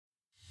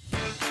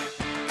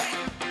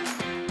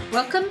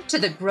Welcome to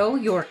the Grow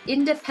Your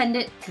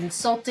Independent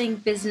Consulting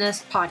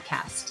Business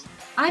podcast.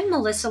 I'm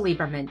Melisa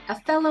Lieberman, a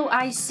fellow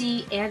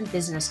IC and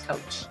business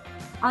coach.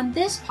 On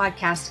this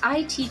podcast,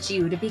 I teach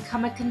you to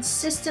become a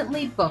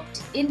consistently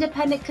booked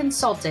independent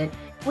consultant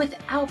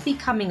without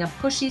becoming a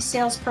pushy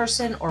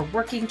salesperson or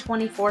working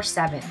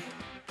 24/7.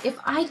 If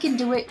I can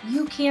do it,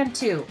 you can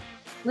too.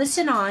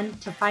 Listen on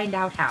to find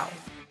out how.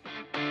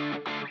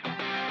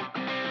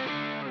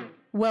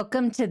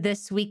 Welcome to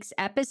this week's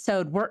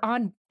episode. We're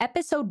on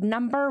episode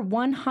number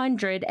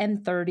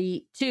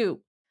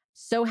 132.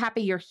 So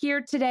happy you're here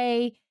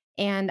today,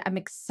 and I'm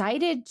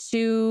excited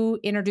to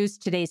introduce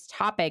today's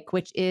topic,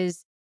 which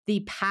is the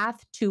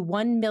path to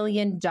 $1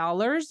 million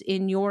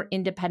in your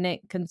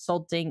independent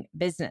consulting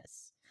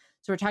business.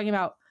 So we're talking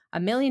about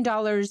 $1 million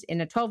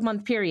in a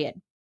 12-month period.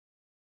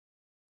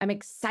 I'm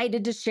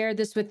excited to share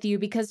this with you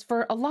because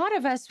for a lot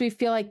of us, we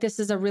feel like this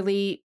is a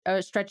really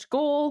stretch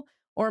goal,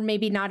 or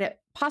maybe not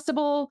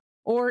possible,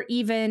 or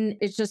even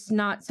it's just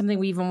not something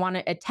we even want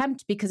to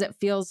attempt because it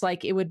feels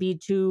like it would be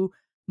too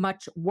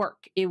much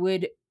work. It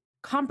would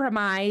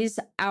compromise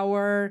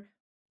our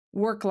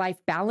work-life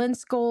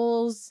balance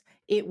goals.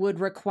 It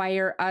would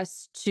require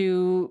us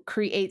to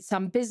create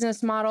some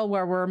business model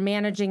where we're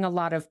managing a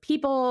lot of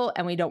people,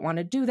 and we don't want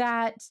to do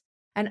that.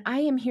 And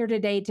I am here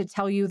today to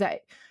tell you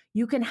that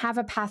you can have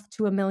a path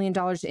to $1 million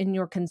in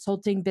your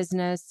consulting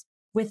business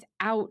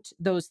without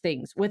those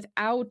things,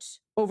 without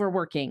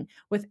overworking,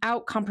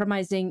 without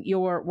compromising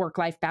your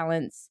work-life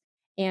balance,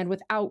 and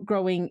without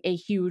growing a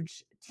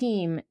huge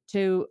team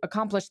to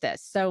accomplish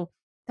this. So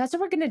that's what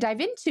we're going to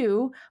dive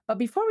into. But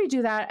before we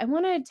do that, I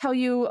want to tell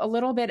you a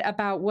little bit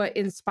about what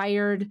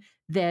inspired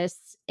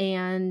this.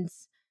 And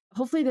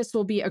hopefully this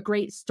will be a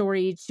great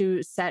story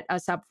to set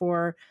us up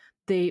for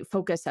the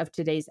focus of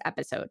today's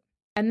episode.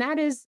 And that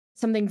is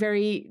something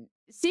very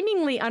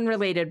seemingly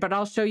unrelated, but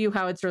I'll show you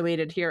how it's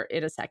related here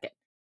in a second.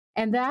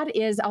 And that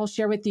is, I'll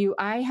share with you,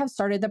 I have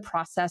started the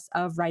process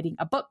of writing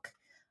a book.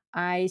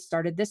 I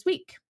started this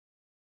week.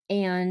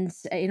 And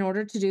in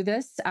order to do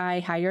this,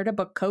 I hired a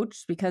book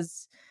coach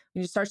because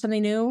when you start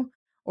something new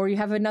or you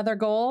have another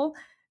goal,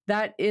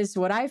 that is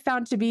what I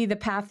found to be the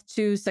path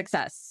to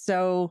success.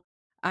 So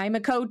I'm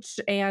a coach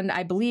and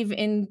I believe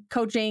in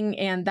coaching.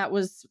 And that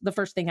was the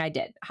first thing I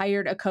did.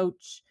 Hired a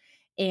coach.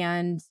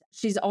 And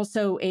she's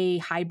also a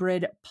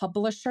hybrid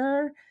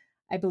publisher.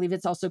 I believe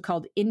it's also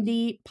called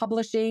indie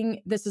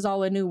publishing. This is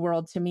all a new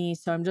world to me,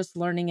 so I'm just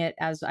learning it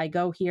as I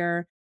go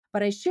here.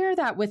 But I share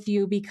that with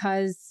you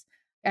because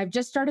I've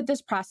just started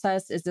this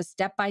process. It's a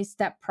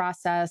step-by-step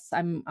process.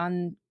 I'm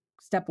on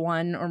step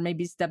 1 or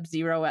maybe step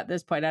 0 at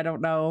this point. I don't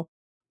know.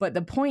 But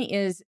the point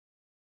is,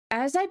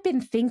 as I've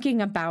been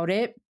thinking about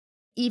it,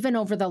 even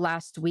over the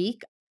last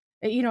week,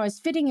 I was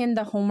fitting in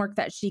the homework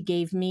that she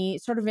gave me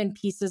sort of in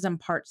pieces and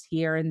parts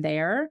here and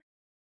there.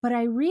 But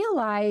I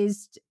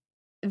realized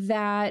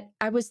that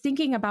I was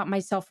thinking about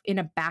myself in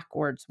a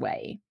backwards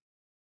way.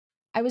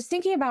 I was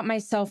thinking about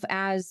myself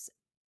as,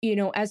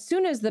 as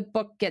soon as the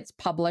book gets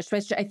published,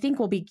 which I think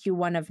will be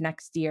Q1 of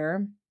next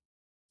year,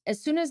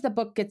 as soon as the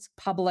book gets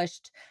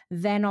published,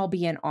 then I'll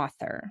be an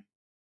author.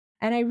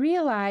 And I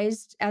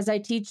realized as I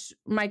teach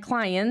my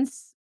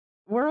clients,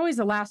 we're always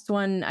the last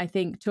one, I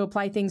think, to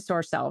apply things to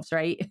ourselves,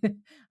 right?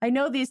 I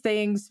know these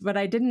things, but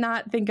I did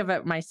not think of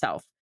it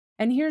myself.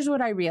 And here's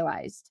what I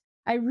realized.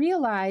 I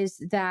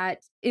realized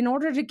that in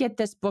order to get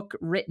this book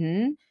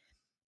written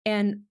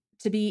and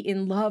to be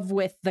in love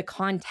with the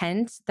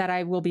content that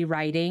I will be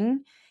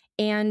writing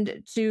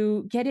and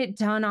to get it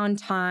done on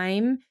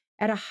time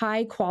at a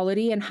high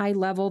quality and high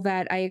level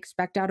that I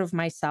expect out of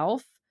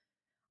myself,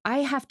 I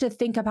have to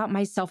think about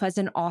myself as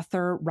an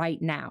author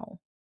right now.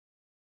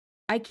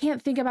 I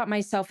can't think about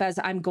myself as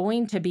I'm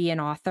going to be an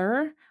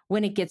author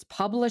when it gets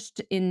published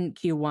in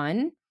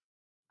Q1.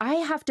 I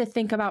have to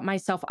think about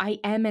myself, I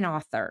am an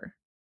author.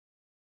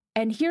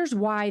 And here's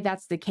why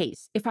that's the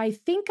case. If I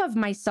think of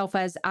myself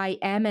as I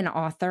am an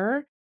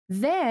author,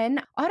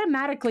 then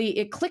automatically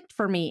it clicked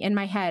for me in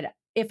my head.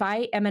 If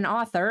I am an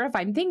author, if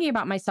I'm thinking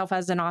about myself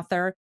as an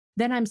author,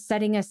 then I'm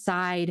setting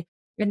aside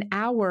an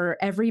hour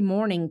every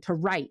morning to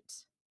write.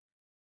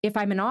 If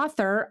I'm an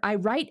author, I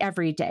write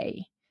every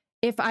day.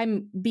 If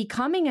I'm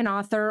becoming an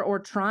author or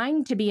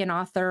trying to be an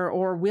author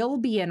or will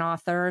be an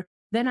author,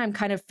 then I'm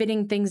kind of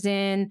fitting things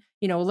in,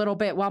 a little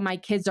bit while my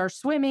kids are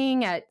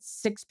swimming at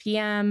 6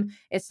 p.m.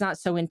 It's not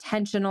so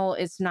intentional.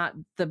 It's not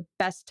the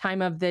best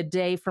time of the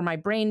day for my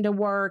brain to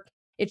work.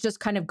 It's just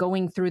kind of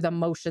going through the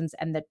motions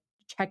and the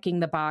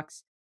checking the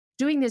box,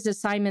 doing these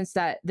assignments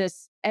that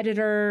this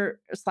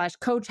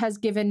editor/coach has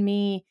given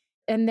me.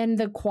 And then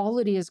the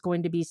quality is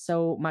going to be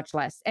so much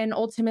less. And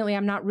ultimately,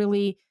 I'm not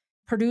really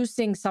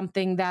producing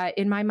something that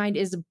in my mind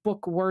is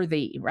book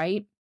worthy,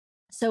 right?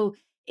 So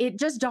it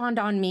just dawned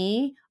on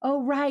me,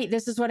 oh, right,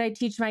 this is what I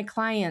teach my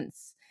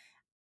clients.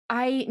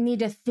 I need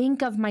to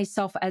think of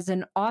myself as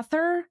an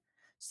author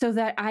so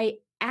that I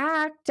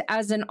act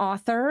as an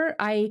author.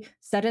 I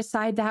set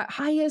aside that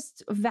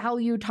highest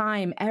value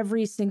time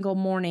every single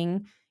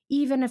morning,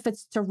 even if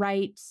it's to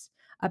write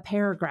a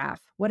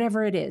paragraph,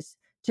 whatever it is,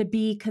 to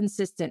be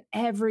consistent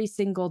every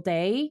single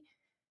day,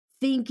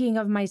 thinking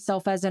of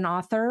myself as an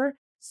author,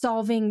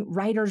 solving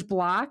writer's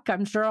block.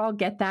 I'm sure I'll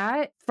get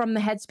that from the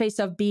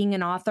headspace of being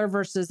an author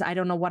versus I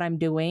don't know what I'm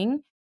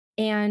doing,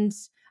 and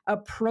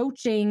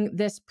approaching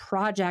this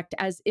project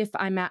as if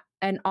I'm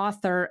an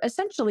author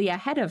essentially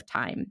ahead of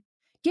time,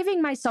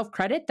 giving myself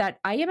credit that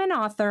I am an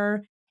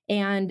author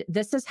and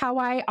this is how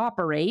I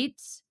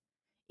operate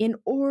in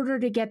order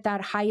to get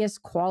that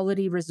highest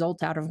quality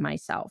result out of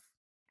myself.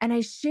 And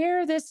I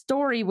share this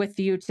story with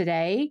you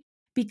today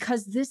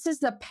because this is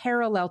the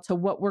parallel to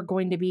what we're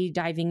going to be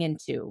diving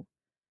into,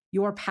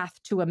 your path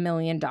to $1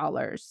 million.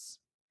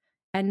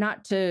 And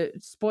not to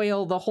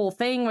spoil the whole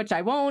thing, which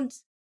I won't,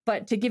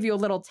 but to give you a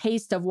little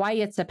taste of why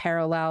it's a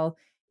parallel.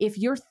 If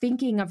you're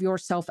thinking of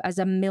yourself as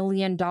 $1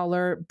 million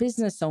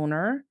business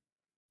owner,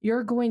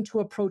 you're going to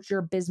approach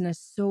your business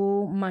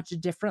so much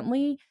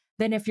differently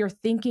than if you're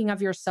thinking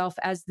of yourself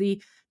as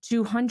the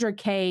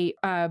 200K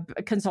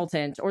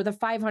consultant or the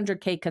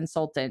 500K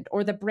consultant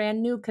or the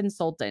brand new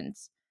consultant,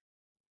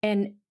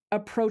 and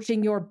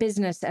approaching your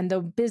business and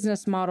the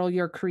business model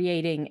you're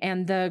creating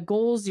and the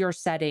goals you're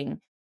setting.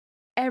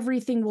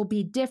 Everything will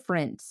be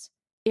different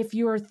if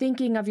you're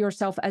thinking of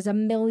yourself as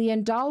 $1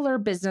 million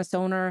business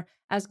owner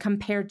as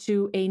compared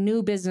to a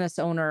new business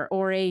owner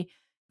or a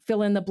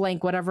fill in the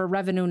blank, whatever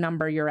revenue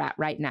number you're at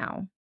right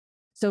now.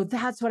 So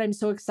that's what I'm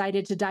so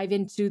excited to dive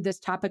into this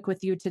topic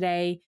with you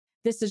today.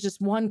 This is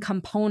just one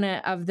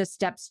component of the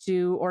steps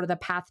to or the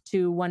path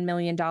to $1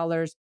 million,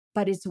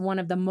 but it's one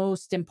of the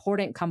most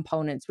important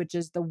components, which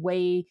is the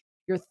way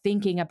you're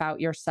thinking about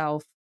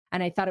yourself.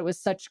 And I thought it was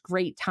such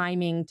great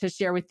timing to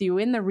share with you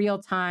in the real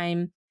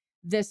time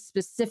this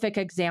specific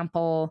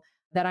example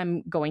that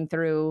I'm going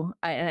through,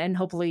 and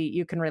hopefully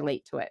you can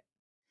relate to it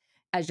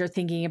as you're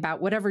thinking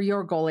about whatever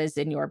your goal is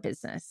in your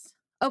business.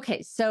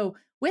 Okay, so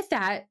with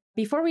that,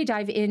 before we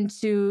dive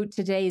into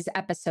today's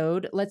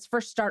episode, let's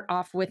first start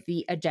off with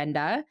the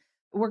agenda.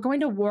 We're going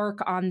to work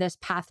on this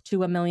path to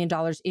 $1 million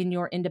in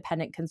your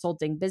independent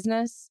consulting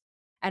business.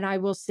 And I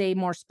will say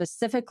more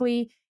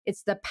specifically,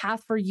 it's the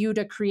path for you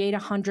to create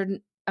 $1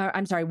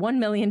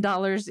 million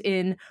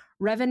in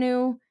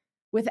revenue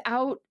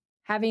without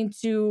having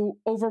to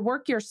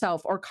overwork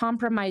yourself or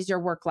compromise your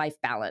work-life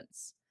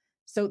balance.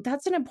 So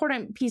that's an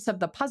important piece of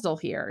the puzzle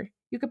here.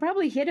 You could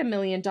probably hit $1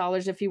 million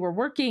if you were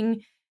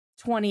working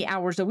 20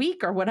 hours a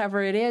week or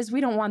whatever it is.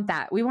 We don't want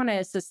that. We want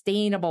a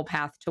sustainable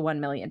path to $1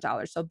 million.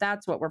 So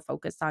that's what we're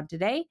focused on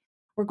today.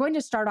 We're going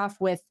to start off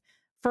with,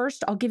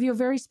 first, I'll give you a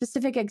very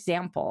specific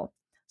example.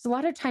 So a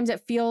lot of times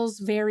it feels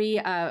very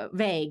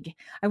vague.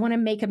 I want to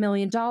make $1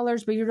 million,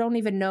 but you don't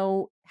even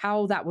know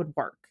how that would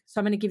work. So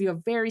I'm going to give you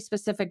a very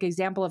specific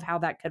example of how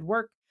that could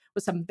work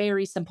with some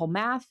very simple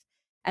math.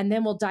 And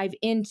then we'll dive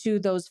into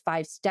those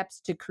 5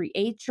 steps to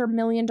create your $1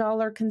 million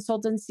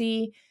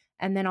consultancy.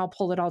 And then I'll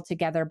pull it all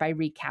together by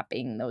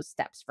recapping those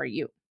steps for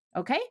you.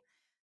 Okay?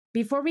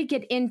 Before we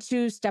get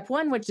into step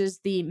 1, which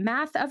is the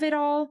math of it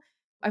all,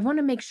 I want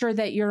to make sure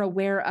that you're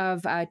aware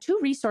of 2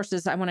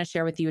 resources I want to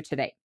share with you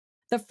today.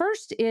 The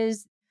first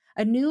is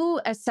a new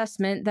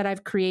assessment that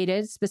I've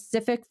created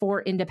specific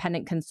for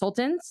independent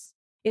consultants.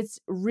 It's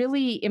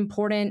really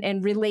important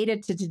and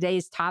related to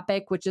today's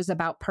topic, which is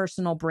about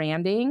personal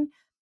branding.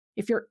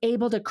 If you're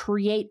able to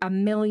create $1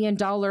 million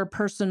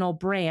personal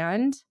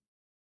brand,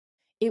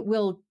 it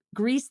will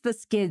grease the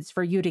skids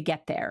for you to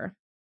get there.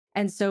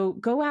 And so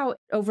go out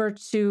over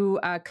to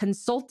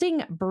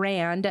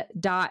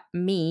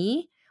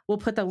consultingbrand.me. We'll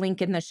put the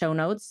link in the show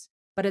notes,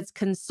 but it's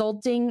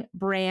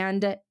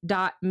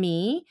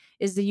consultingbrand.me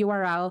is the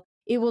URL.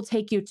 It will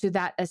take you to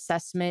that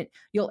assessment.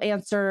 You'll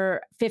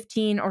answer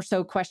 15 or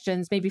so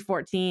questions, maybe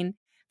 14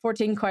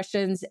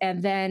 questions,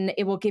 and then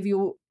it will give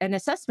you an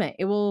assessment.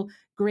 It will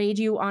grade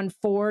you on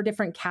 4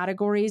 different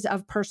categories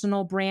of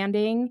personal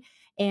branding,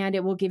 and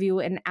it will give you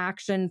an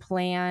action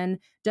plan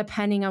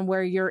depending on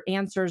where your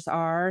answers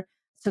are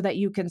so that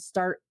you can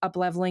start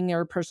up-leveling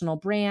your personal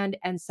brand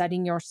and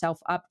setting yourself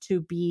up to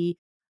be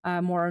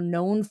more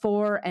known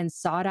for and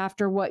sought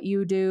after what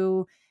you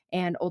do,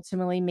 and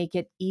ultimately make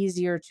it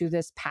easier to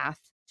this path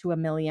to $1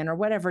 million or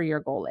whatever your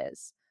goal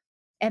is.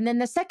 And then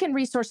the second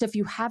resource, if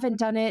you haven't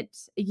done it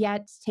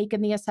yet,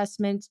 taken the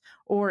assessment,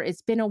 or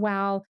it's been a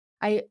while,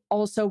 I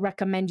also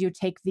recommend you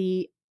take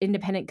the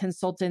Independent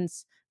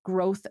Consultants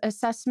Growth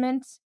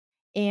Assessment.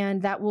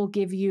 And that will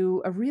give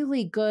you a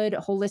really good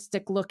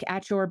holistic look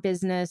at your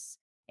business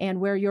and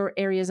where your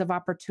areas of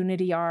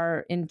opportunity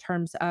are in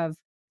terms of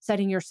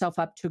setting yourself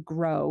up to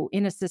grow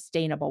in a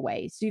sustainable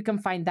way. So you can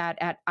find that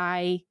at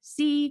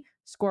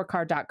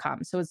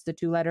icscorecard.com. So it's the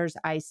 2 letters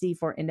IC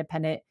for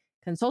independent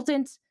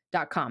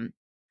consultant.com.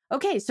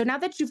 Okay, so now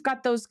that you've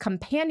got those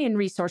companion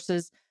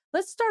resources,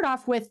 let's start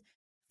off with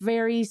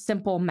very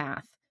simple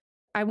math.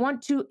 I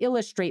want to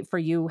illustrate for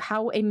you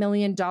how a $1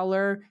 million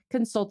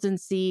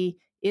consultancy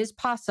is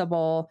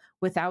possible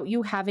without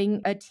you having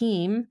a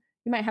team.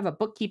 You might have a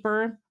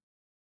bookkeeper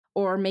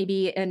or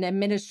maybe an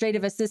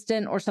administrative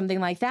assistant or something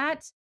like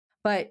that,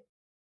 but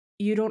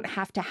you don't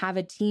have to have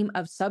a team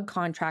of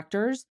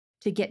subcontractors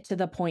to get to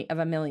the point of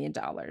 $1 million.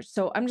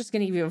 So I'm just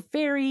going to give you a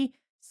very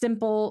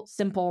simple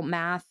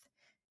math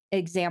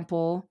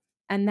example.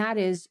 And that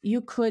is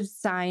you could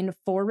sign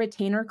 4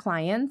 retainer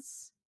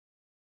clients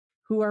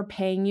who are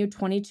paying you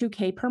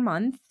 $22K per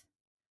month.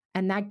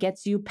 And that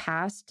gets you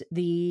past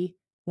the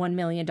 $1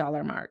 million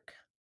mark.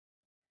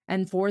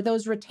 And for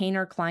those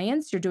retainer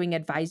clients, you're doing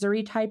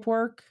advisory type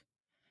work.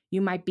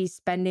 You might be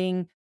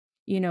spending,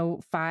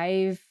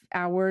 5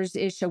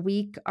 hours-ish a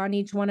week on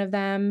each one of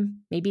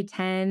them, maybe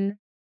 10,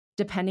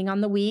 depending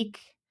on the week,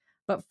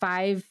 but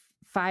five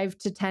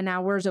to 10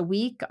 hours a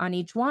week on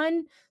each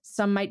one.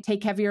 Some might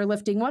take heavier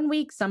lifting one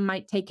week, some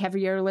might take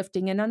heavier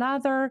lifting in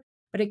another,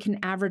 but it can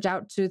average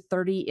out to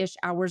 30-ish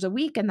hours a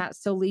week, and that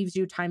still leaves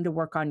you time to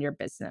work on your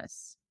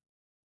business.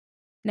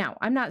 Now,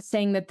 I'm not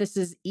saying that this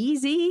is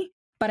easy,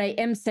 but I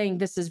am saying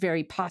this is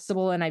very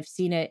possible, and I've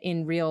seen it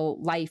in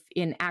real life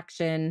in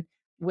action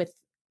with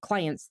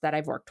clients that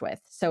I've worked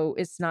with. So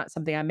it's not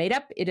something I made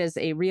up. It is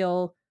a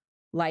real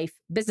life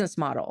business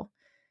model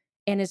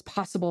and is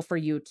possible for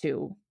you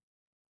too.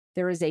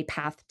 There is a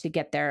path to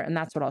get there, and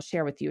that's what I'll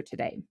share with you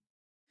today.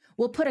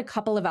 We'll put a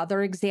couple of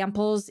other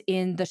examples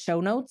in the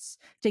show notes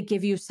to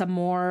give you some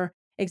more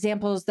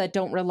examples that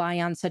don't rely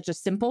on such a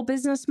simple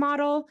business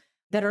model,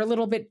 that are a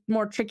little bit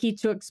more tricky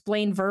to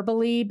explain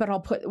verbally, but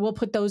we'll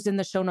put those in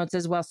the show notes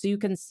as well, so you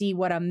can see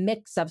what a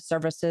mix of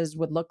services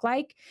would look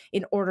like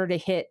in order to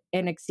hit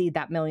and exceed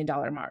that $1 million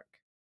mark.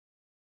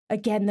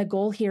 Again, the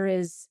goal here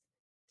is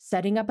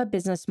setting up a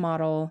business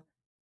model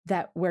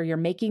where you're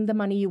making the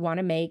money you want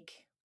to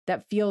make,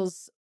 that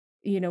feels,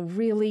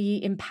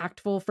 really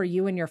impactful for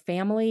you and your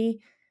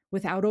family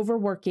without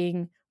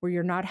overworking, where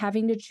you're not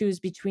having to choose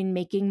between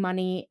making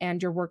money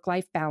and your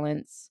work-life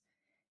balance.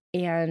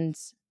 And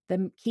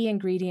the key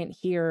ingredient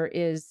here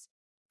is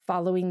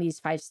following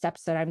these 5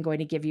 steps that I'm going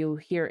to give you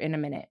here in a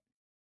minute.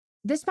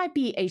 This might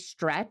be a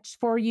stretch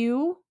for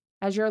you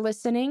as you're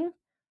listening,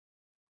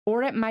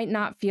 or it might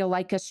not feel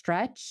like a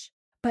stretch,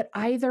 but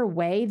either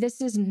way, this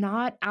is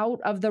not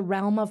out of the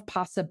realm of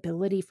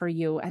possibility for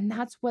you. And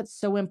that's what's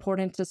so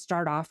important to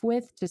start off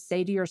with, to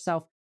say to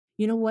yourself,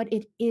 you know what,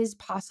 it is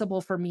possible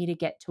for me to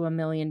get to $1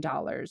 million.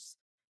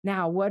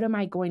 Now, what am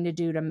I going to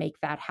do to make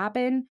that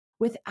happen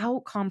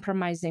without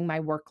compromising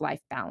my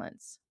work-life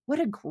balance? What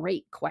a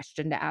great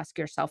question to ask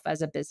yourself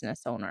as a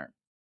business owner.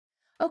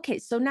 Okay,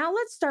 so now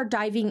let's start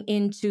diving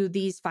into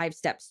these 5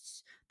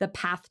 steps, the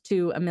path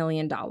to $1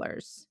 million.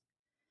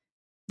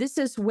 This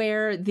is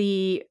where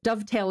the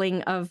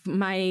dovetailing of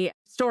my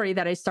story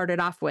that I started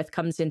off with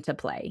comes into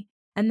play.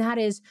 And that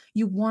is,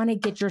 you want to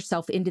get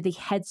yourself into the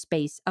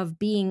headspace of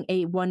being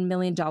a $1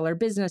 million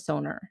business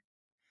owner.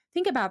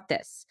 Think about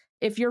this.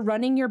 If you're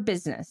running your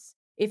business,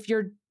 if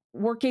you're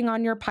working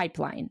on your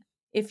pipeline,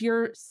 if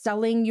you're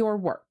selling your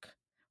work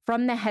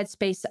from the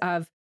headspace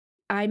of,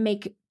 I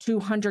make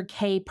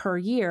 $200K per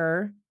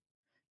year,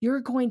 you're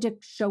going to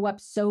show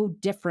up so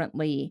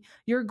differently.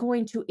 You're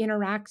going to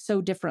interact so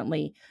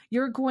differently.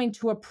 You're going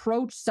to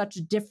approach such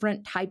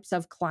different types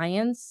of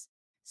clients,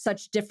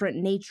 such different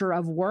nature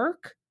of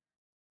work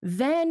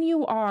than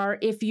you are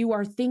if you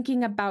are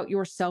thinking about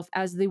yourself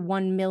as the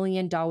 $1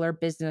 million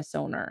business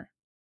owner.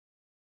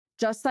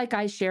 Just like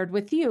I shared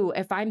with you,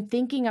 if I'm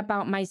thinking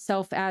about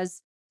myself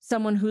as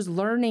someone who's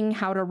learning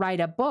how to write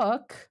a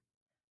book,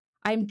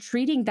 I'm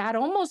treating that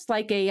almost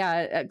like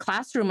a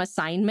classroom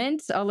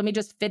assignment. Oh, let me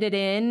just fit it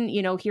in,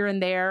 here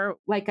and there,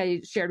 like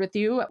I shared with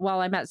you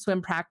while I'm at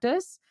swim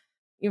practice,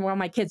 while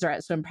my kids are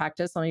at swim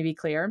practice, let me be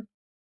clear,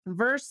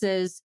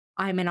 versus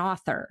I'm an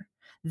author.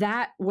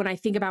 That when I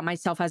think about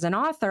myself as an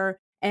author,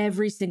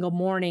 every single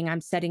morning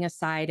I'm setting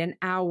aside an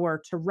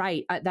hour to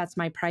write. That's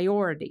my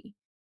priority.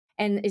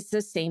 And it's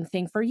the same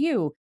thing for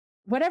you.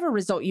 Whatever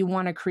result you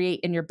want to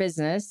create in your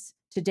business,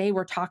 today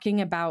we're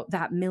talking about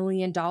that $1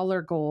 million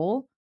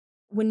goal.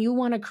 When you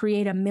want to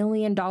create $1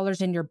 million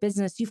in your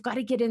business, you've got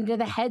to get into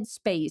the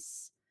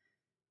headspace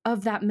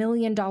of that $1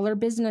 million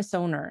business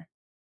owner.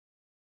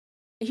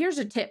 Here's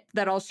a tip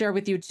that I'll share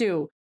with you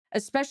too.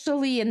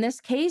 Especially in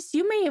this case,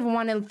 you may even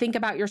want to think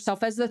about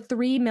yourself as the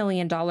 $3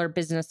 million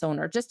business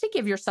owner, just to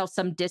give yourself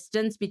some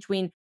distance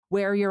between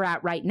where you're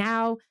at right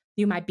now.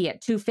 You might be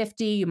at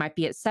 250, you might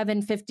be at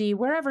 750,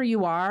 wherever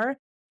you are.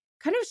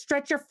 Kind of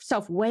stretch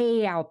yourself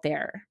way out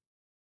there.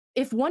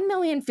 If 1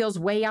 million feels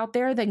way out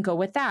there, then go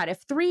with that.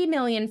 If 3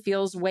 million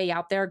feels way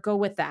out there, go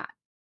with that.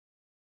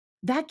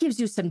 That gives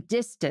you some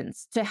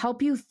distance to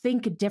help you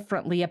think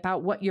differently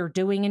about what you're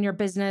doing in your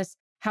business,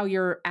 how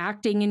you're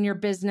acting in your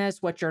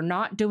business, what you're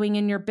not doing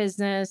in your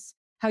business,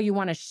 how you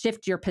want to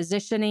shift your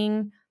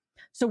positioning.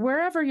 So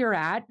wherever you're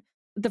at,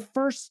 the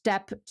first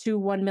step to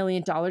 $1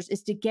 million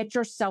is to get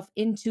yourself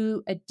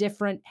into a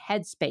different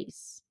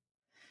headspace.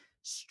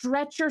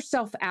 Stretch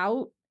yourself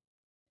out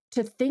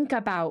to think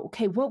about,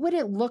 okay, what would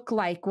it look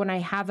like when I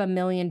have $1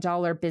 million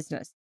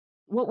business?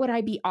 What would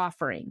I be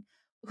offering?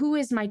 Who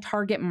is my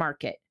target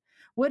market?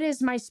 What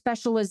is my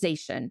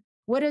specialization?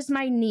 What is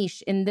my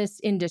niche in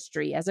this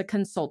industry as a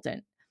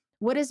consultant?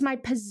 What is my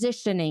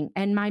positioning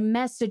and my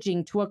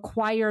messaging to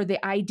acquire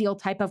the ideal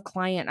type of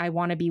client I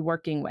want to be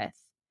working with?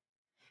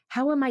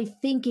 How am I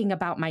thinking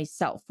about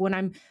myself when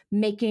I'm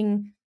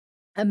making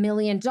 $1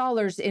 million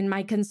in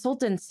my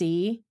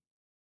consultancy,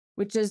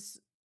 which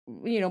is,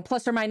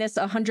 plus or minus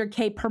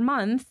 100K per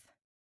month?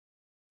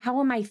 How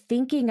am I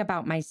thinking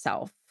about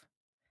myself?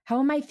 How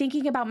am I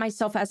thinking about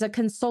myself as a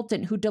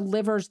consultant who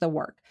delivers the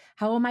work?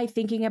 How am I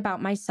thinking about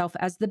myself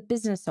as the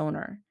business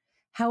owner?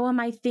 How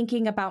am I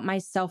thinking about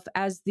myself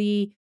as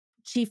the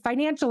chief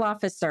financial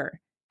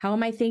officer? How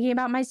am I thinking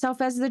about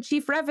myself as the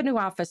chief revenue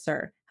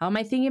officer? How am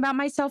I thinking about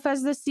myself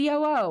as the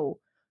COO?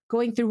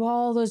 Going through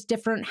all those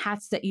different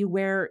hats that you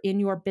wear in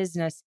your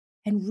business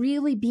and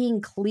really being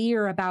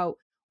clear about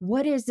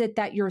what is it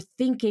that you're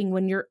thinking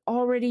when you're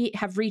already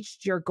have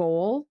reached your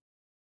goal,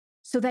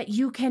 so that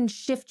you can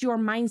shift your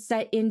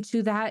mindset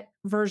into that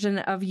version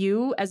of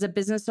you as a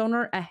business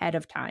owner ahead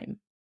of time.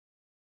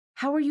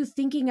 How are you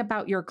thinking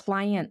about your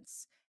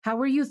clients? How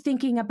are you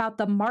thinking about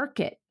the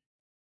market?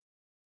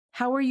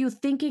 How are you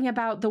thinking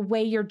about the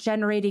way you're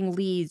generating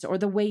leads, or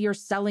the way you're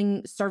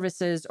selling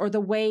services, or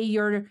the way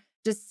you're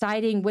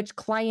deciding which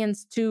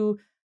clients to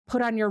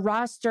put on your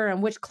roster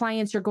and which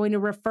clients you're going to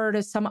refer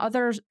to some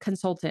other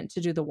consultant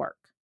to do the work?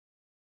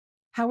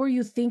 How are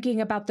you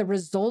thinking about the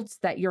results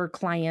that your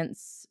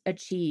clients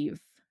achieve?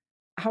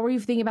 How are you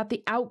thinking about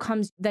the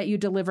outcomes that you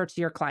deliver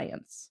to your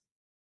clients?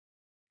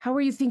 How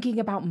are you thinking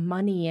about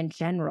money in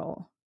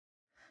general?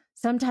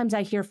 Sometimes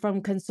I hear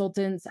from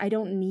consultants, I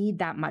don't need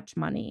that much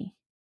money.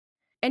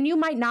 And you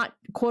might not,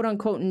 quote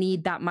unquote,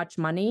 need that much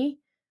money.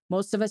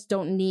 Most of us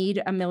don't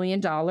need $1 million.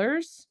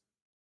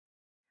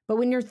 But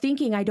when you're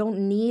thinking, I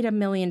don't need $1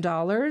 million,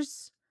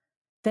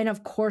 then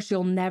of course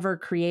you'll never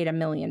create $1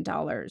 million.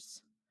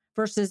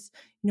 Versus,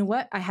 you know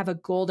what? I have a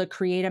goal to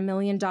create $1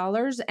 million,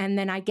 and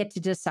then I get to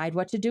decide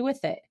what to do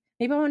with it.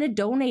 Maybe I want to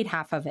donate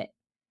half of it.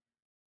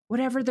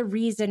 Whatever the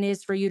reason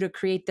is for you to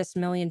create this $1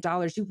 million,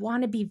 you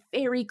want to be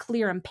very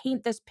clear and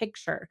paint this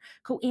picture.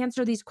 Go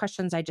answer these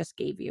questions I just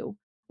gave you.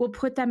 We'll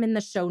put them in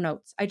the show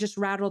notes. I just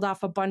rattled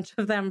off a bunch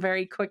of them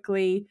very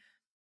quickly.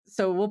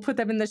 So we'll put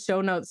them in the show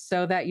notes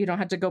so that you don't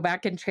have to go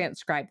back and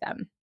transcribe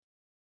them.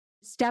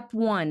 Step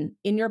 1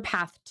 in your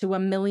path to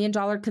 $1 million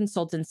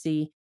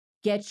consultancy,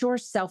 get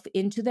yourself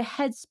into the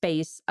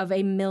headspace of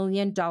a $1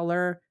 million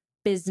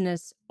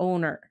business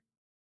owner.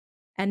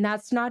 And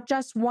that's not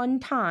just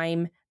one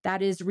time,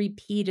 that is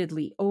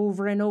repeatedly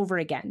over and over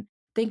again.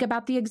 Think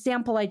about the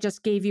example I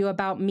just gave you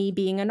about me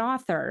being an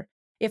author.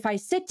 If I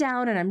sit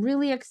down and I'm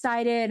really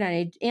excited and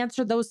I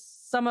answer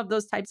some of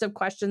those types of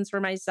questions for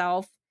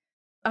myself,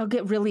 I'll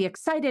get really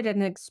excited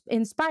and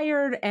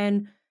inspired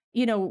and,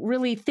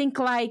 really think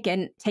like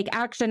and take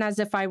action as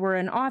if I were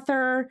an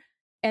author.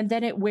 And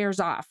then it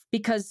wears off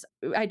because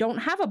I don't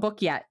have a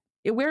book yet.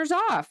 It wears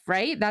off,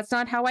 right? That's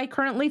not how I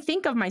currently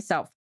think of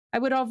myself. I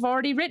would have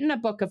already written a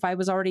book if I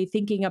was already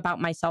thinking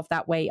about myself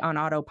that way on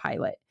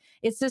autopilot.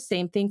 It's the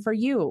same thing for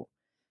you.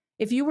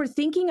 If you were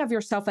thinking of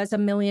yourself as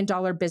 $1 million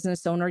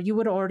business owner, you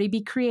would already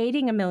be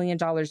creating $1 million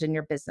in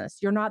your business.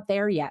 You're not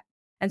there yet.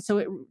 And so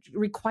it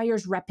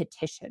requires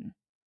repetition.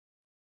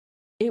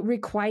 It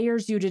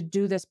requires you to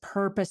do this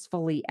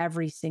purposefully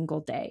every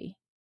single day.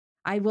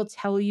 I will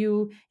tell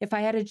you, if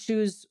I had to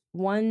choose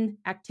one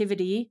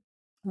activity,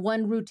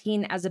 one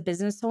routine as a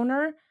business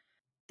owner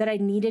that I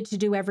needed to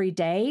do every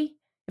day,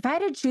 if I had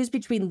to choose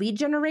between lead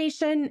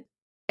generation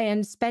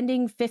and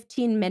spending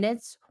 15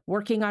 minutes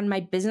working on my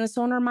business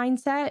owner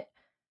mindset,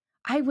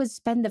 I would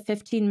spend the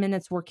 15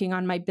 minutes working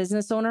on my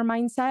business owner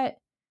mindset,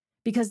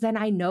 because then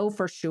I know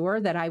for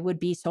sure that I would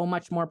be so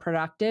much more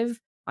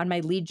productive on my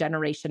lead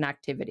generation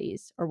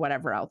activities or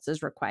whatever else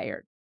is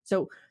required.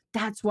 So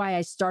that's why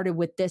I started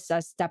with this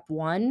as step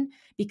 1,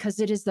 because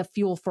it is the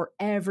fuel for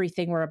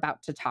everything we're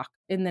about to talk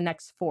in the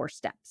next 4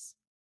 steps.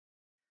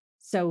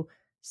 So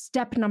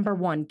step number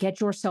 1,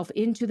 get yourself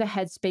into the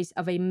headspace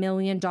of a $1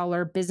 million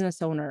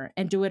business owner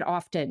and do it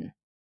often.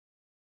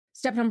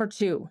 Step number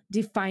 2,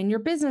 define your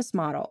business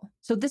model.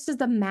 So this is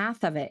the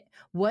math of it.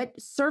 What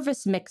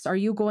service mix are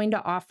you going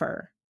to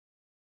offer?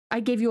 I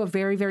gave you a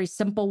very, very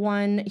simple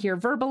one here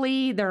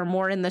verbally. There are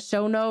more in the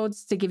show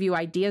notes to give you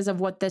ideas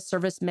of what this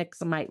service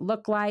mix might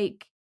look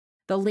like.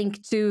 The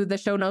link to the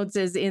show notes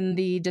is in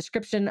the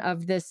description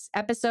of this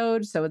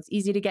episode, so it's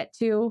easy to get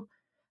to.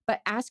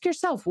 But ask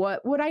yourself,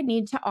 what would I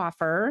need to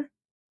offer?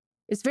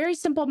 It's very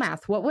simple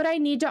math. What would I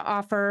need to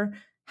offer?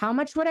 How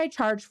much would I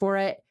charge for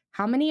it?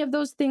 How many of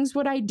those things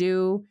would I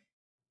do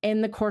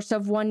in the course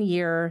of 1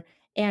 year?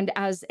 And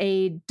as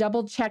a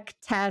double check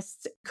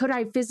test, could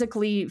I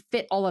physically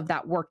fit all of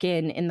that work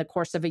in the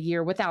course of a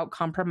year without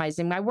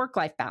compromising my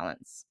work-life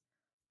balance?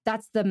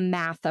 That's the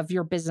math of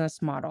your business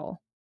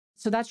model.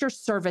 So that's your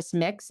service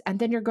mix. And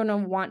then you're going to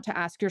want to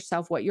ask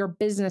yourself what your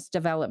business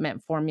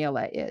development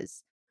formula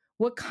is.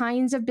 What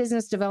kinds of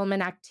business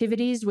development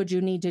activities would you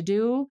need to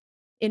do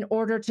in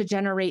order to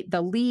generate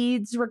the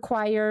leads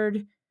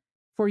required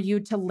for you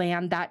to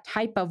land that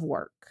type of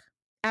work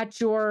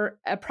at your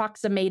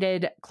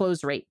approximated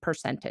close rate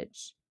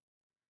percentage?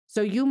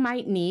 So you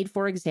might need,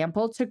 for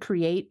example, to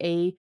create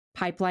a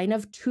pipeline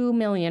of $2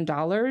 million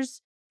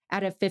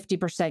at a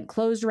 50%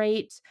 close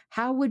rate?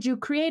 How would you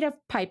create a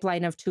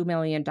pipeline of $2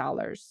 million?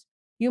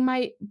 You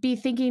might be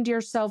thinking to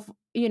yourself,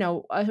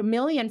 a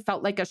million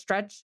felt like a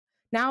stretch.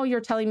 Now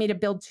you're telling me to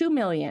build 2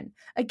 million.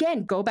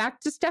 Again, go back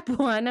to step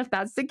one if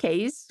that's the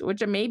case,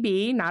 which it may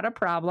be, not a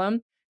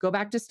problem. Go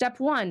back to step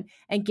one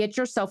and get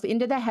yourself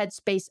into the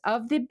headspace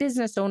of the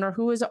business owner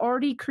who has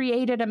already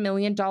created $1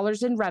 million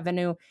in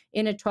revenue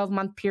in a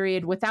 12-month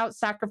period without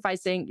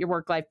sacrificing your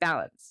work-life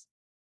balance.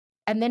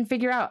 And then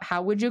figure out,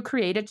 how would you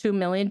create a $2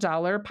 million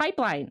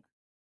pipeline?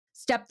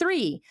 Step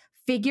three,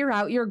 figure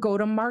out your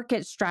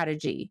go-to-market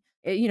strategy.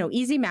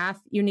 Easy math.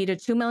 You need a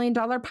 $2 million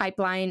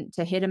pipeline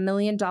to hit $1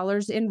 million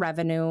in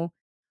revenue.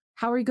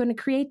 How are you going to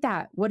create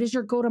that? What is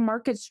your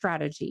go-to-market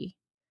strategy?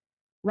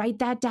 Write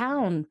that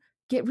down.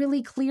 Get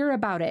really clear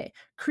about it.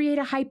 Create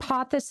a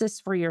hypothesis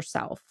for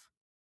yourself.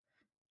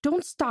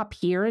 Don't stop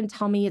here and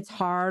tell me it's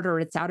hard or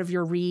it's out of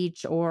your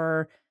reach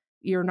or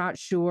you're not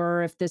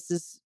sure if this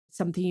is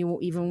something you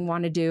even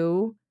want to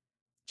do.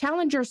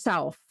 Challenge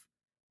yourself.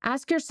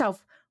 Ask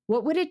yourself,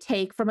 what would it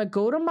take from a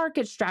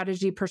go-to-market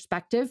strategy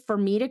perspective for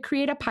me to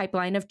create a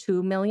pipeline of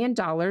 $2 million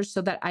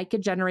so that I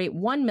could generate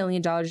 $1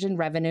 million in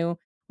revenue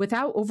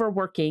without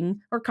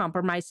overworking or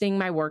compromising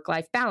my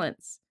work-life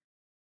balance?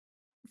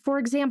 For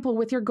example,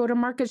 with your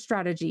go-to-market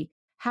strategy,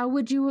 how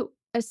would you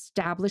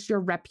establish your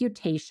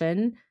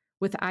reputation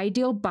with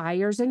ideal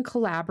buyers and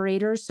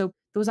collaborators so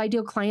those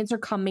ideal clients are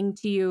coming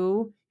to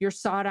you, you're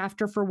sought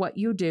after for what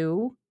you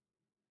do?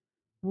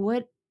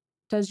 What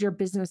does your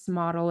business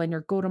model and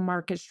your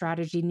go-to-market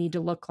strategy need to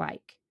look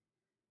like?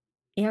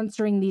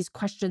 Answering these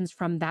questions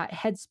from that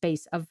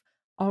headspace of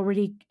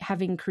already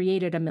having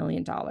created $1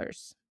 million.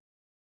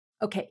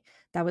 Okay,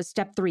 that was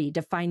step three,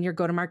 define your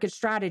go-to-market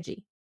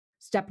strategy.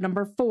 Step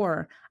number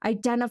four,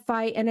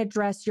 identify and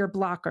address your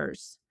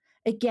blockers.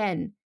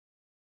 Again,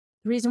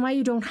 the reason why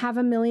you don't have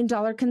 $1 million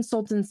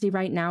consultancy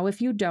right now, if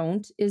you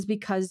don't, is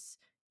because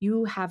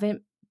you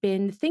haven't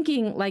been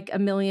thinking like $1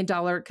 million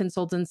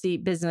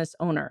consultancy business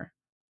owner.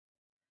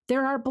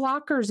 There are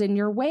blockers in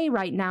your way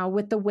right now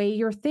with the way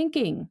you're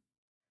thinking.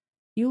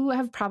 You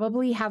have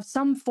probably have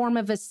some form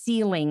of a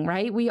ceiling,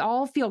 right? We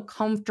all feel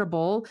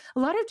comfortable. A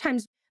lot of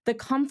times the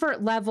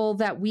comfort level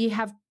that we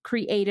have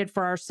created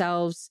for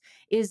ourselves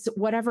is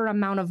whatever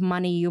amount of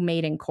money you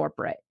made in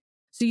corporate.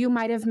 So you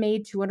might have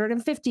made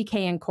 $250K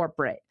in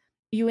corporate.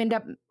 You end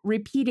up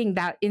repeating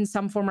that in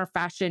some form or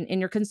fashion in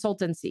your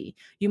consultancy.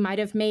 You might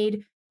have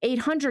made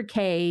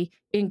 $800K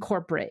in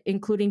corporate,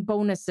 including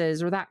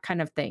bonuses or that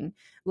kind of thing.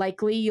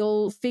 Likely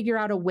you'll figure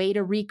out a way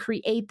to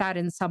recreate that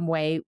in some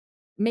way,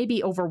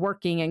 maybe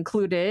overworking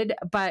included,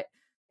 but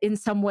in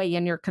some way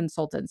in your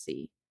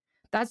consultancy.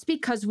 That's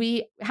because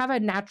we have a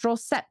natural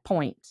set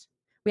point.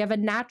 We have a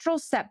natural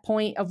set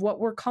point of what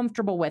we're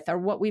comfortable with or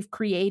what we've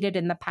created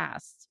in the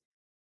past.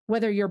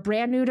 Whether you're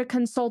brand new to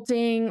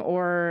consulting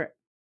or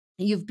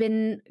you've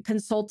been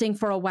consulting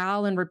for a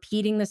while and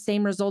repeating the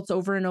same results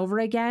over and over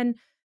again,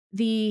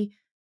 the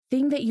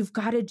thing that you've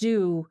got to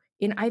do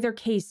in either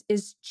case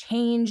is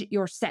change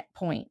your set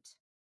point.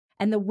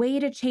 And the way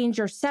to change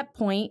your set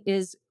point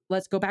is,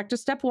 let's go back to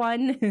step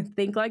one,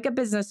 think like a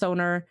business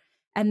owner,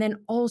 and then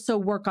also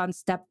work on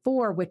step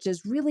four, which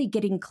is really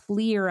getting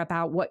clear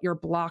about what your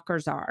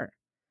blockers are.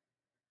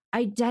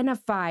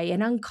 Identify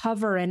and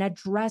uncover and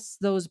address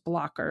those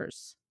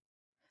blockers.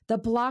 The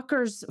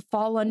blockers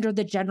fall under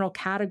the general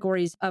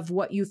categories of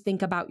what you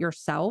think about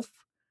yourself.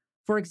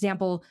 For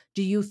example,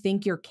 do you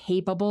think you're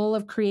capable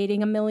of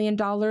creating $1 million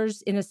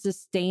in a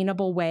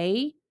sustainable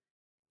way?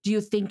 Do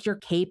you think you're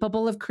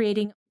capable of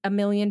creating $1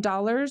 million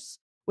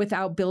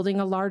without building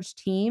a large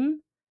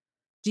team?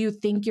 Do you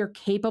think you're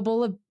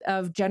capable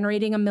of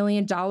generating $1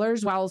 million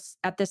while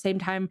at the same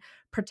time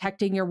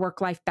protecting your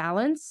work-life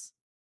balance?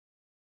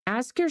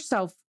 Ask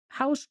yourself,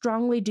 how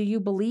strongly do you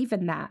believe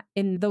in that,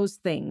 in those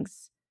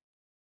things?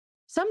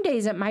 Some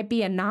days it might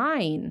be a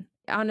 9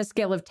 on a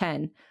scale of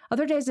 10.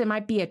 Other days it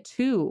might be a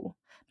 2.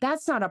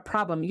 That's not a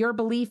problem. Your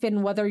belief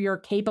in whether you're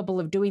capable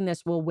of doing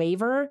this will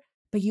waver,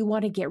 but you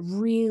want to get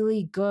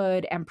really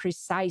good and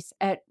precise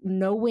at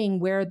knowing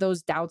where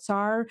those doubts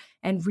are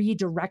and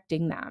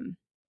redirecting them.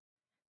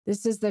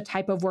 This is the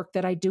type of work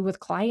that I do with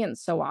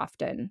clients so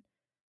often.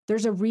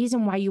 There's a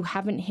reason why you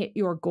haven't hit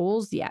your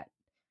goals yet.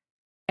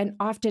 And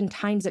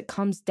oftentimes it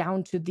comes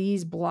down to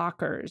these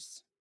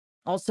blockers,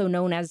 also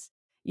known as,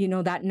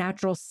 that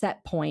natural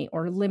set point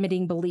or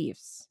limiting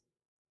beliefs.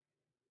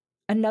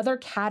 Another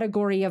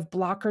category of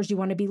blockers you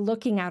want to be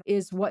looking at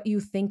is what you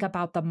think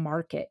about the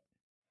market.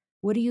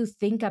 What do you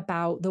think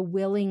about the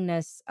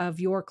willingness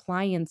of your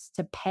clients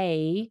to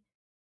pay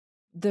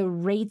the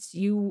rates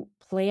you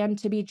plan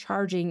to be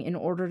charging in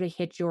order to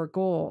hit your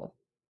goal?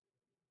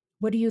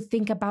 What do you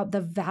think about the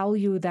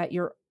value that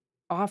you're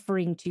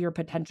offering to your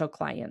potential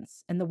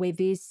clients and the way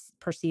they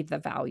perceive the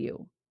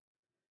value?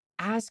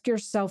 Ask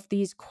yourself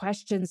these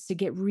questions to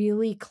get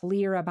really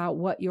clear about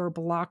what your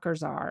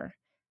blockers are.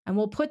 And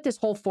we'll put this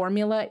whole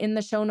formula in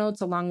the show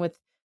notes along with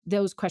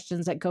those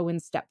questions that go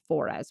in step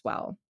 4 as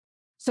well.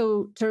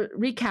 So to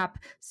recap,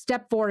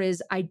 step 4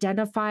 is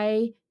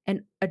identify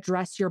and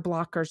address your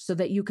blockers so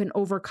that you can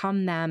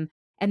overcome them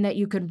and that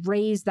you can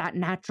raise that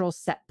natural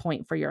set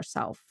point for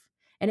yourself.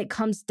 And it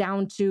comes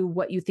down to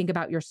what you think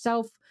about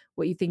yourself,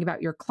 what you think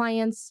about your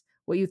clients,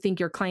 what you think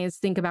your clients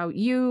think about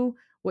you,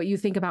 what you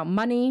think about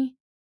money,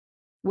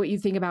 what you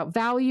think about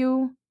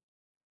value,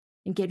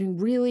 and getting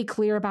really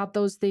clear about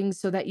those things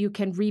so that you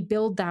can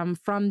rebuild them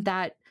from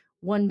that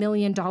 $1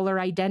 million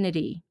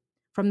identity,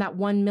 from that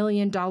 $1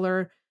 million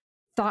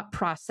thought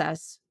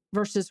process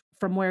versus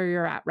from where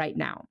you're at right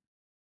now.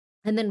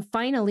 And then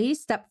finally,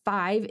 step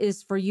 5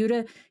 is for you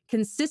to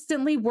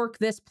consistently work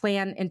this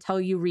plan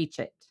until you reach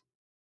it.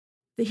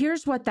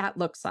 Here's what that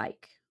looks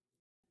like.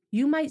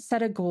 You might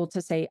set a goal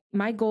to say,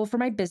 my goal for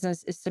my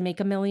business is to make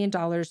 $1 million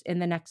in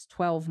the next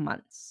 12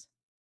 months.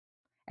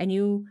 And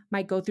you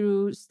might go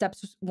through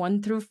steps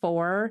 1 through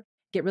 4,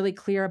 get really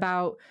clear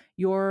about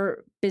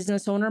your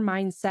business owner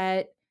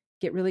mindset,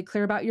 get really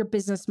clear about your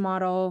business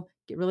model,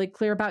 get really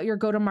clear about your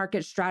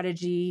go-to-market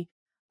strategy,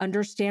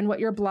 understand what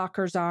your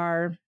blockers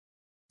are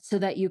so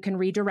that you can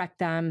redirect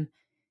them.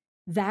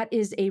 That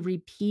is a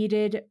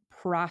repeated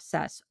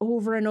process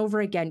over and over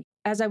again.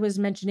 As I was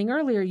mentioning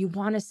earlier, you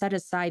want to set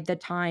aside the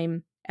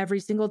time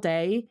every single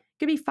day. It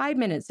could be 5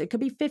 minutes, it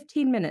could be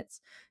 15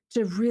 minutes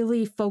to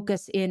really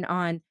focus in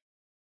on,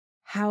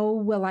 how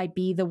will I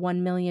be the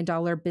 $1 million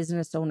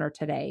business owner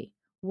today?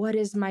 What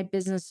does my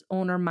business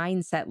owner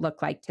mindset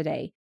look like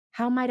today?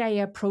 How might I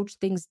approach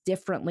things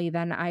differently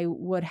than I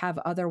would have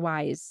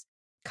otherwise,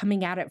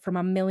 coming at it from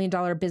 $1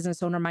 million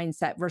business owner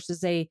mindset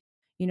versus a,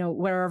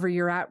 wherever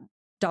you're at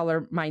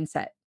dollar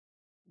mindset?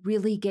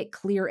 Really get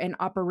clear and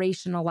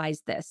operationalize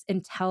this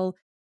until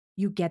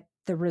you get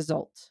the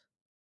result.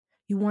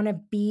 You want to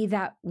be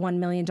that $1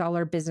 million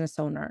business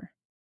owner.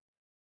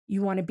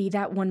 You want to be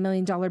that $1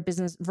 million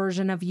business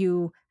version of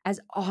you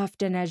as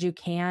often as you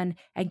can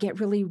and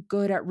get really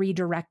good at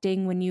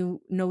redirecting when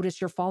you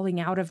notice you're falling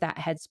out of that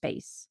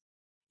headspace.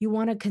 You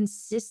want to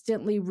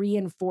consistently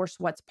reinforce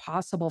what's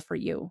possible for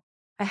you.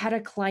 I had a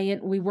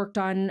client, we worked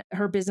on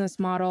her business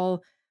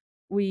model.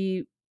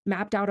 We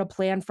mapped out a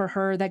plan for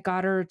her that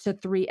got her to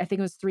I think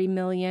it was 3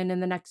 million in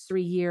the next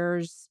 3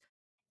 years.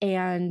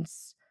 And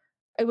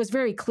it was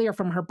very clear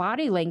from her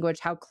body language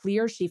how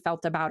clear she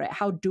felt about it,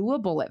 how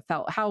doable it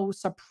felt, how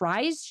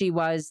surprised she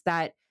was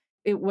that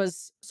it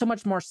was so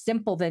much more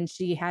simple than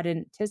she had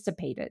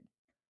anticipated.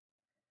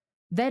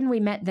 Then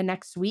we met the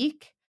next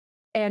week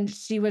and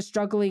she was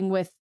struggling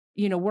with,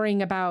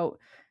 worrying about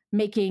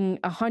making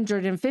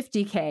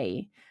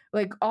 150K,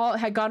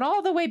 had gone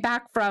all the way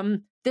back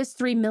from this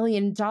 $3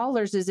 million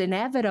is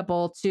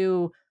inevitable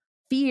to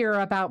fear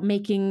about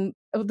making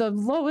the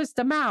lowest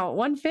amount,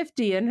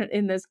 150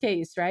 in this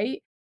case,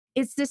 right?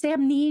 It's this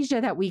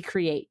amnesia that we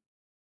create.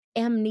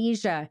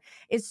 Amnesia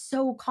is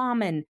so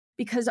common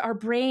because our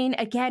brain,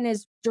 again,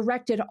 is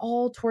directed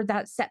all toward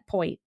that set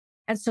point.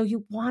 And so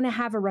you want to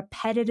have a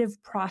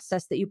repetitive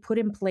process that you put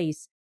in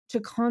place to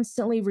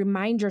constantly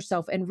remind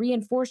yourself and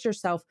reinforce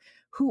yourself.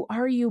 Who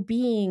are you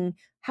being?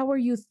 How are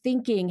you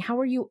thinking? How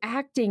are you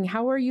acting?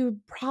 How are you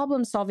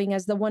problem solving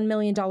as the $1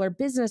 million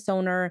business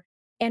owner?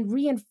 And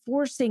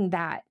reinforcing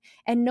that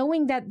and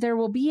knowing that there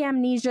will be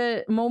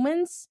amnesia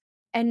moments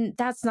and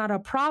that's not a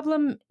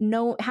problem.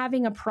 No,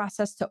 having a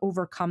process to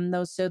overcome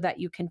those so that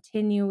you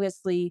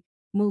continuously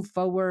move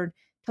forward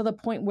to the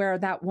point where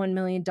that $1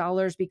 million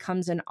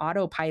becomes an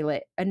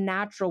autopilot, a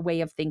natural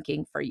way of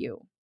thinking for you.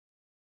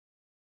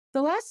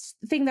 The last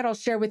thing that I'll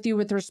share with you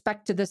with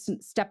respect to this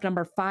step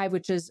number 5,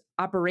 which is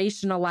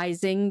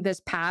operationalizing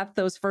this path,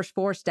 those first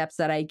 4 steps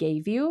that I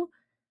gave you,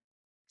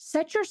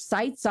 set your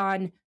sights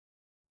on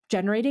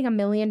generating $1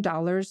 million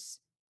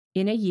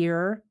in a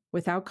year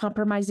without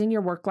compromising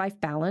your work-life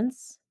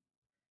balance.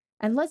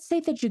 And let's say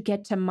that you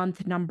get to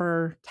month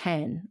number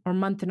 10 or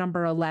month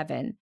number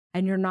 11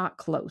 and you're not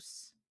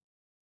close.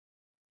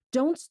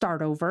 Don't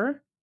start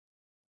over.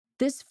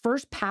 This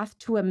first path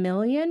to $1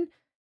 million,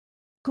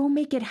 go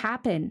make it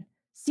happen.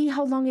 See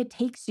how long it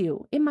takes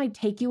you. It might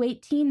take you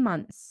 18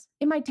 months.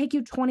 It might take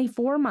you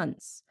 24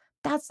 months.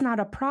 That's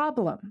not a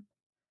problem.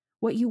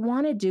 What you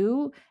want to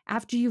do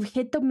after you've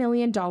hit the $1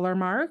 million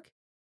mark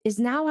is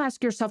now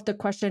ask yourself the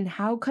question,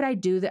 how could I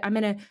do that? I'm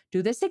going to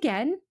do this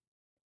again.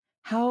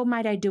 How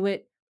might I do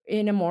it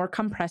in a more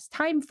compressed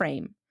time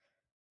frame?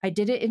 I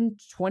did it in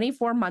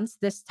 24 months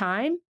this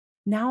time.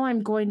 Now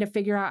I'm going to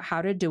figure out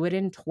how to do it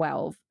in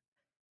 12.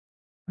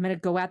 I'm going to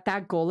go at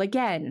that goal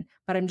again,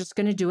 but I'm just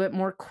going to do it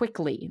more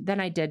quickly than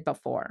I did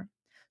before.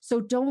 So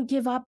don't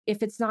give up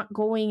if it's not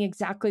going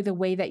exactly the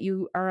way that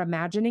you are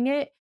imagining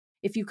it.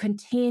 If you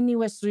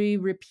continuously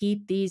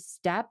repeat these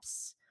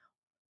steps,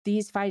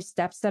 these 5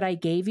 steps that I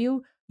gave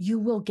you, you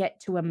will get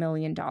to $1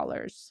 million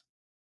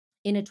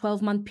in a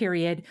 12-month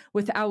period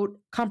without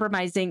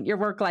compromising your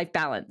work-life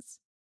balance.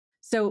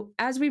 So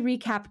as we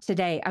recap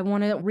today, I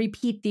want to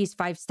repeat these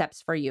 5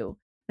 steps for you.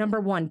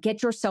 Number 1,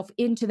 get yourself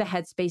into the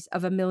headspace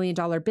of $1 million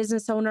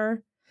business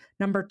owner.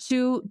 Number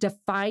 2,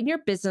 define your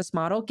business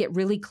model. Get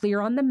really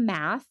clear on the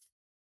math.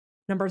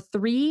 Number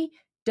 3,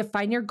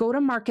 define your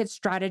go-to-market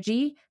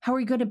strategy. How are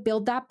you going to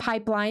build that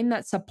pipeline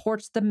that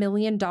supports the $1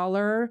 million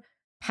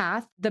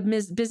path, the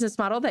business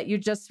model that you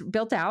just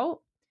built out.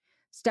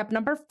 Step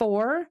number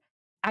 4,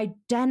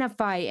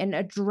 identify and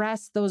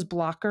address those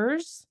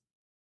blockers.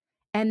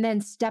 And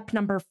then step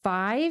number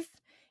 5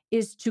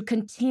 is to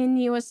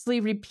continuously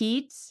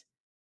repeat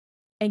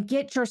and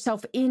get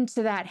yourself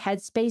into that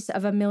headspace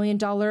of $1 million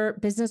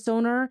business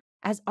owner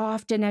as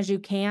often as you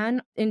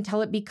can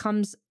until it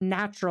becomes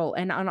natural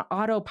and on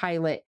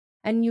autopilot.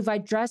 And you've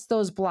addressed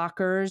those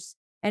blockers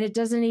and it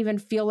doesn't even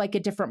feel like a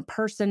different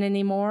person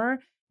anymore.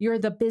 You're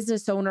the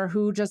business owner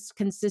who just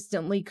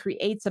consistently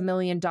creates $1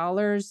 million.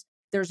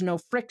 There's no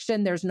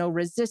friction, there's no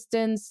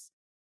resistance,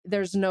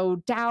 there's no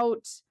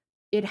doubt.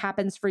 It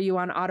happens for you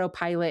on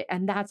autopilot.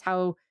 And that's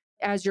how,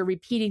 as you're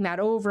repeating that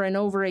over and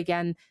over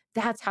again,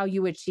 that's how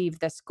you achieve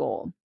this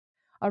goal.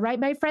 All right,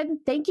 my friend,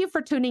 thank you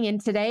for tuning in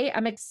today.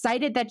 I'm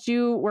excited that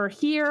you were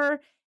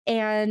here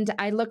and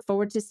I look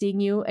forward to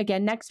seeing you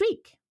again next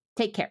week.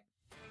 Take care.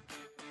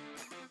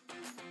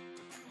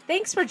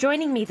 Thanks for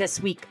joining me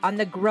this week on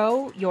the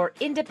Grow Your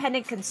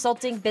Independent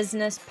Consulting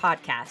Business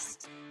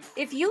podcast.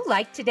 If you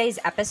liked today's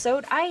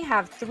episode, I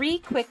have 3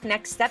 quick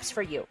next steps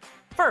for you.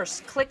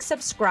 First, click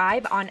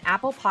subscribe on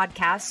Apple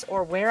Podcasts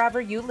or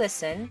wherever you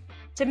listen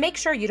to make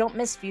sure you don't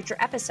miss future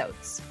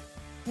episodes.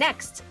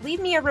 Next,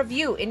 leave me a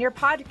review in your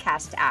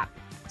podcast app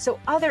so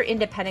other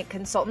independent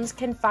consultants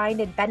can find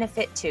and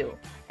benefit too.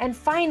 And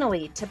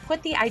finally, to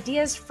put the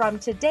ideas from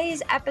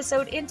today's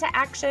episode into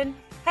action,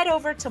 head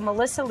over to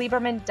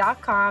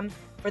melissalieberman.com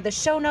for the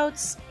show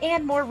notes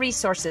and more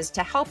resources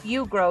to help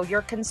you grow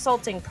your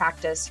consulting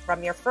practice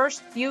from your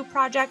first few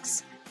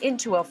projects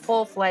into a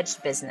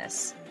full-fledged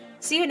business.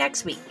 See you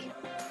next week.